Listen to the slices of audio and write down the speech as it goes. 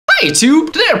Hi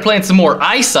YouTube! Today we're playing some more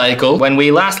Icycle. When we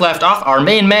last left off, our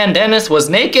main man Dennis was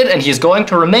naked and he's going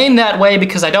to remain that way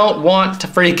because I don't want to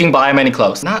freaking buy him any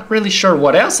clothes. Not really sure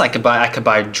what else I could buy. I could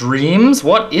buy dreams.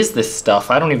 What is this stuff?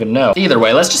 I don't even know. Either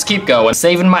way, let's just keep going.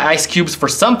 Saving my ice cubes for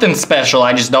something special.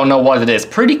 I just don't know what it is.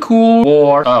 Pretty cool.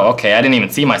 War. Oh, okay. I didn't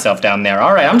even see myself down there.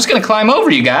 All right, I'm just gonna climb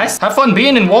over you guys. Have fun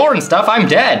being in war and stuff. I'm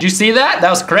dead. Did you see that? That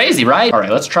was crazy, right? All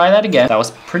right, let's try that again. That was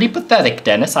pretty pathetic,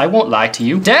 Dennis. I won't lie to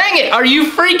you. Dang it! Are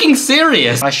you freaking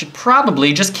serious? I should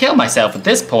probably just kill myself at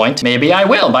this point. Maybe I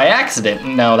will by accident.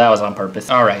 No, that was on purpose.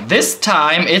 All right, this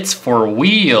time it's for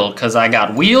wheel because I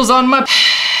got wheels on my...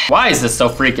 Why is this so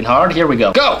freaking hard? Here we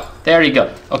go. Go! There you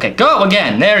go. Okay, go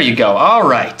again. There you go. All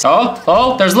right.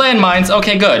 Oh, there's landmines.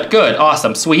 Okay, good,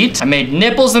 awesome, sweet. I made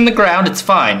nipples in the ground. It's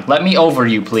fine. Let me over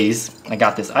you, please. I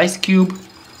got this ice cube.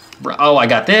 Oh, I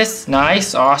got this.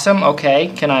 Nice, awesome. Okay,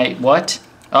 can I, what?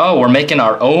 Oh, we're making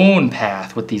our own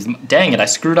path with these. Dang it, I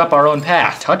screwed up our own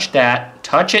path. Touch that,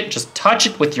 touch it, just touch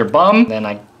it with your bum. Then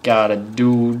I gotta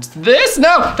do this.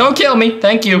 No, don't kill me,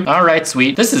 thank you. All right,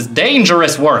 sweet. This is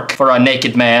dangerous work for a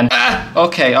naked man.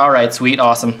 Okay, all right, sweet,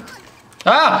 awesome.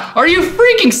 Are you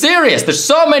freaking serious? There's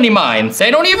so many mines.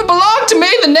 They don't even belong to me.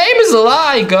 The name is a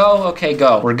lie. Go, okay,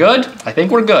 go. We're good? I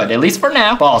think we're good, at least for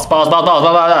now. Balls.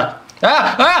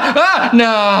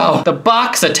 No! The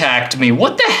box attacked me.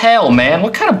 What the hell, man?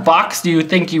 What kind of box do you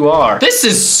think you are? This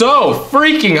is so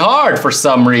freaking hard for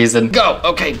some reason. Go.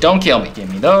 Okay, don't kill me. Give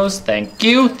me those. Thank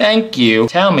you. Thank you.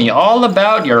 Tell me all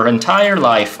about your entire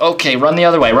life. Okay, run the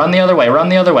other way. Run the other way. Run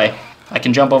the other way. I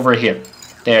can jump over here.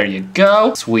 There you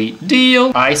go. Sweet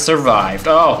deal. I survived.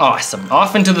 Oh, awesome.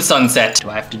 Off into the sunset. Do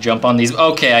I have to jump on these?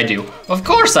 Okay, I do. Of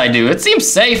course I do. It seems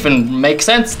safe and makes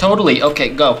sense totally. Okay,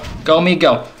 go. Go me,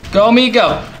 go. Go me,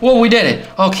 go. Whoa, we did it.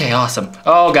 Okay, awesome.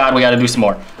 Oh God, we gotta do some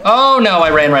more. Oh no, I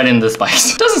ran right into the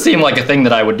spikes. Doesn't seem like a thing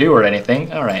that I would do or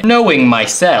anything. All right, knowing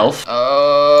myself.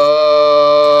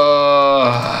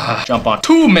 Jump on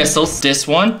 2 missiles. This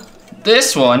one.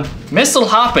 Missile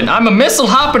hopping. I'm a missile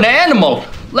hopping animal.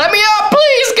 Let me up,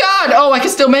 please, God! Oh, I can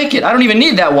still make it. I don't even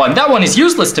need that one. That one is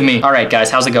useless to me. All right,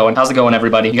 guys, how's it going? How's it going,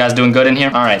 everybody? You guys doing good in here?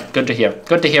 All right, good to hear.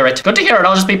 Good to hear it. Good to hear it.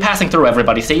 I'll just be passing through,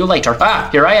 everybody. See you later.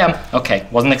 Here I am. Okay,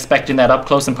 wasn't expecting that up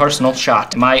close and personal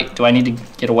shot. Do I need to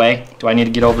get away? Do I need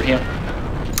to get over here?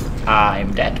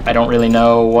 I'm dead. I don't really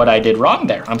know what I did wrong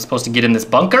there. I'm supposed to get in this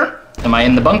bunker. Am I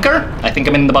in the bunker? I think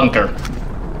I'm in the bunker.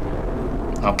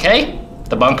 Okay,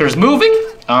 the bunker's moving.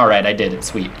 All right, I did it.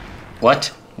 Sweet.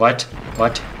 What?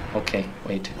 Okay,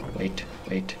 wait, what?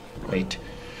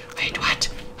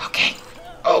 Okay.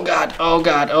 Oh God,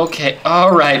 okay.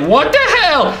 All right, what the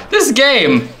hell? This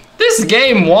game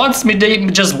wants me to,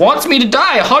 just wants me to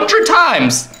die 100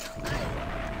 times.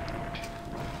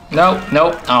 No.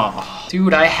 Oh,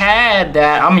 dude, I had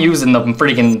that. I'm using the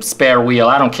freaking spare wheel.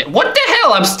 I don't care. What the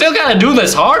hell? I'm still gotta do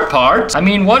this hard part. I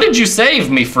mean, what did you save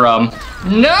me from?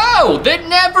 No, that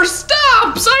never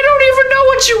stops. I don't even know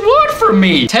what you want from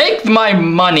me. Take my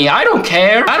money. I don't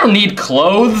care. I don't need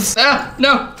clothes. No.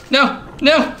 Am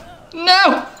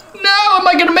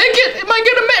I gonna make it?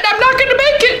 I'm not gonna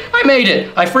make it. I made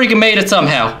it. I freaking made it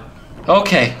somehow.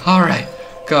 Okay, all right,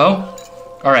 go.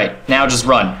 All right, now just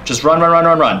run. Just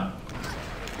run.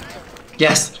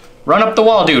 Yes, run up the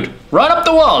wall, dude. Run up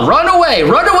the wall, run away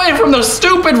from those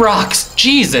stupid rocks.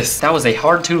 Jesus, that was a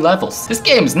hard 2 levels. This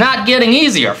game's not getting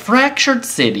easier. Fractured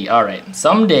city, all right.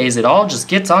 Some days it all just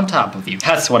gets on top of you.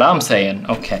 That's what I'm saying.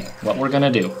 Okay, what we're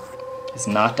gonna do is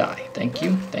not die. Thank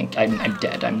you, I'm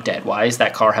dead. Why does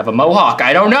that car have a mohawk?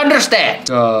 I don't understand.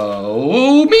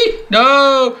 Go me,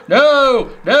 no.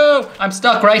 I'm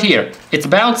stuck right here. It's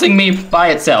bouncing me by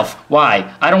itself. Why?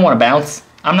 I don't wanna bounce.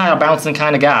 I'm not a bouncing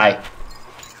kind of guy.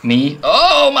 Me?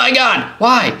 Oh my God,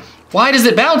 why? Why does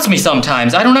it bounce me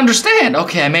sometimes? I don't understand.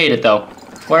 Okay, I made it though.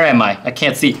 Where am I? I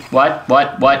can't see. What?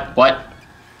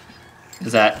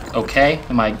 Is that okay?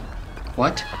 Am I,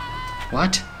 what?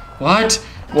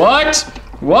 Where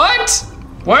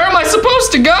am I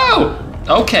supposed to go?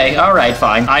 Okay, all right,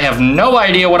 fine. I have no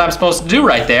idea what I'm supposed to do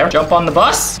right there. Jump on the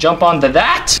bus, jump onto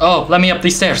that. Oh, let me up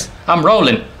these stairs. I'm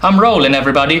rolling,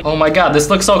 everybody. Oh my God, this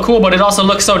looks so cool, but it also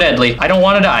looks so deadly. I don't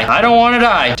wanna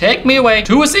die. Take me away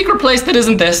to a secret place that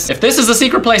isn't this. If this is a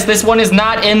secret place, this one is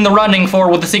not in the running for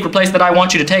with the secret place that I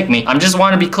want you to take me. I just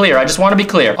wanna be clear.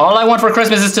 All I want for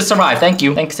Christmas is to survive. Thank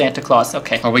you. Thanks, Santa Claus.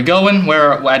 Okay, are we going?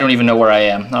 Where? I don't even know where I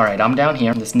am. All right, I'm down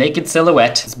here. This naked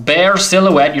silhouette, this bare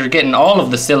silhouette. You're getting all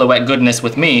of the silhouette goodness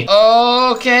with me.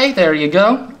 Okay, there you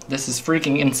go. This is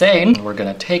freaking insane. We're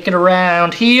gonna take it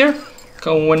around here.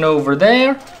 Going over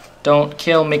there. Don't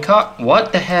kill me,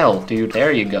 what the hell, dude?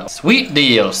 There you go. Sweet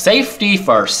deal. Safety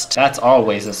first. That's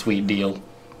always a sweet deal.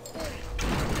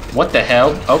 What the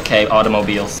hell? Okay,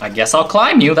 automobiles. I guess I'll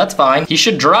climb you, that's fine. He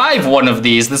should drive one of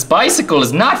these. This bicycle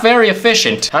is not very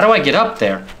efficient. How do I get up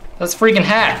there? That's freaking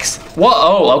hacks. Whoa,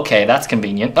 oh, okay, that's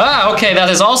convenient. Ah, okay, that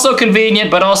is also convenient,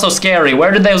 but also scary.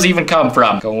 Where did those even come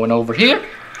from? Going over here.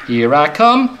 Here I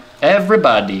come.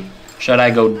 Everybody. Should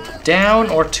I go down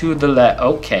or to the left?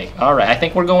 Okay, all right, I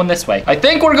think we're going this way. I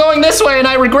think we're going this way and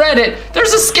I regret it.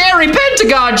 There's a scary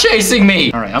pentagon chasing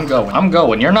me. All right, I'm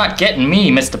going. You're not getting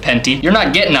me, Mr. Penty. You're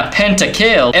not getting a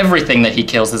pentakill. Everything that he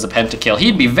kills is a pentakill.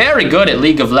 He'd be very good at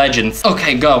League of Legends.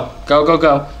 Okay, go. Go, go,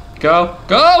 go. Go,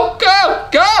 go, go,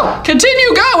 go!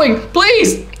 Continue going,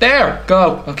 please! There,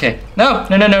 go. Okay. No.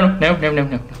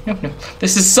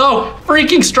 This is so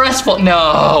freaking stressful.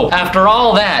 No. After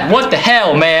all that, what the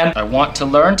hell, man? I want to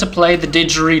learn to play the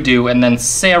didgeridoo and then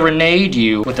serenade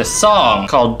you with a song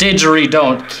called Didgeridoo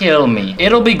Don't Kill Me.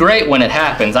 It'll be great when it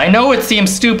happens. I know it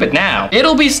seems stupid now.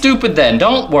 It'll be stupid then.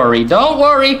 Don't worry. Don't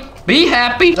worry. Be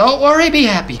happy. Don't worry, be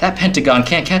happy. That pentagon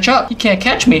can't catch up. He can't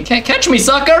catch me. Can't catch me,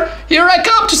 sucker. Here I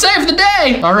come to save the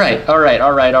day. All right.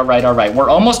 We're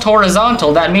almost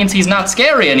horizontal. That means he's not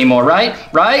scary anymore, right?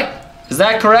 Right? Is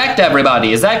that correct,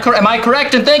 everybody? Is that correct? Am I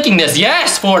correct in thinking this?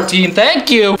 Yes, 14. Thank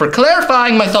you for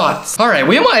clarifying my thoughts. All right,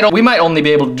 we might only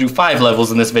be able to do 5 levels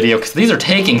in this video because these are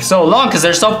taking so long because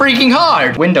they're so freaking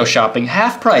hard. Window shopping,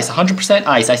 half price, 100%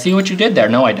 ice. I see what you did there.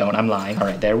 No, I don't. I'm lying. All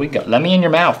right, there we go. Let me in your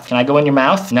mouth. Can I go in your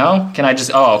mouth? No? Can I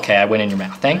just? Oh, okay. I went in your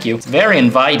mouth. Thank you. It's very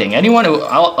inviting. Anyone who?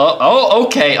 Oh,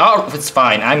 okay. Oh, it's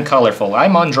fine. I'm colorful.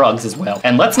 I'm on drugs as well.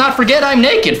 And let's not forget I'm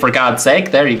naked, for God's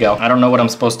sake. There you go. I don't know what I'm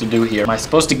supposed to do here. Am I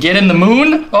supposed to get in the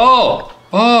moon? Oh,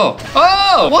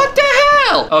 what the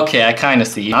hell? Okay, I kind of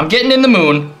see. I'm getting in the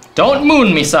moon. Don't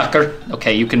moon me, sucker.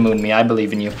 Okay, you can moon me. I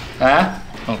believe in you.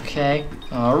 Okay.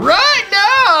 All right,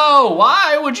 no.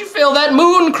 Why would you fill that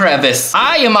moon crevice?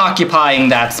 I am occupying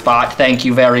that spot. Thank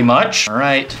you very much. All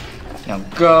right, now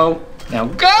go. Now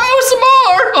go some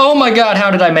more. Oh my God, how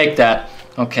did I make that?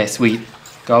 Okay, sweet.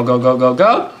 Go, go, go, go,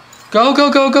 go. Go,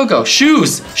 go, go, go, go.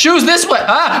 Shoes. Shoes this way.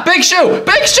 Ah, big shoe.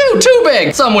 Big shoe. Too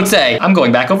big, some would say. I'm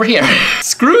going back over here.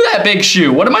 Screw that big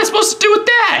shoe. What am I supposed to do with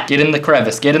that? Get in the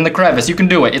crevice. Get in the crevice. You can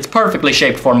do it. It's perfectly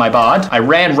shaped for my bod. I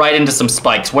ran right into some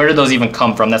spikes. Where did those even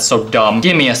come from? That's so dumb.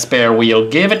 Give me a spare wheel.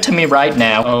 Give it to me right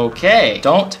now. Okay.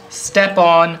 Don't step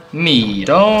on me.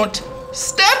 Don't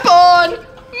step on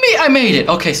me. I made it.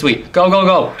 Okay, sweet. Go, go,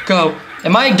 go. Go.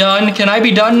 Am I done? Can I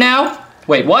be done now?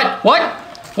 Wait, what? What?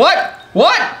 What?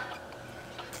 What?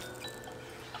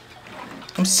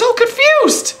 I'm so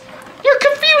confused. You're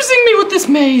confusing me with this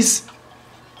maze.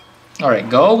 All right,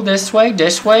 go this way,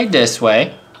 this way, this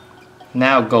way.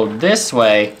 Now go this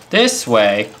way, this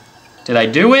way. Did I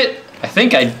do it? I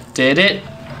think I did it.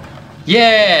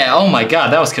 Yeah, oh my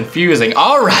God, that was confusing.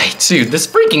 All right, dude, this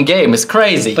freaking game is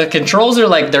crazy. The controls are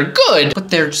like, they're good, but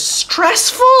they're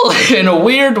stressful in a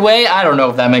weird way. I don't know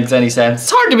if that makes any sense.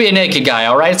 It's hard to be a naked guy,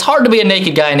 all right? It's hard to be a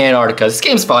naked guy in Antarctica. This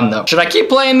game's fun though. Should I keep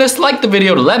playing this? Like the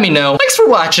video to let me know. Thanks for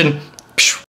watching.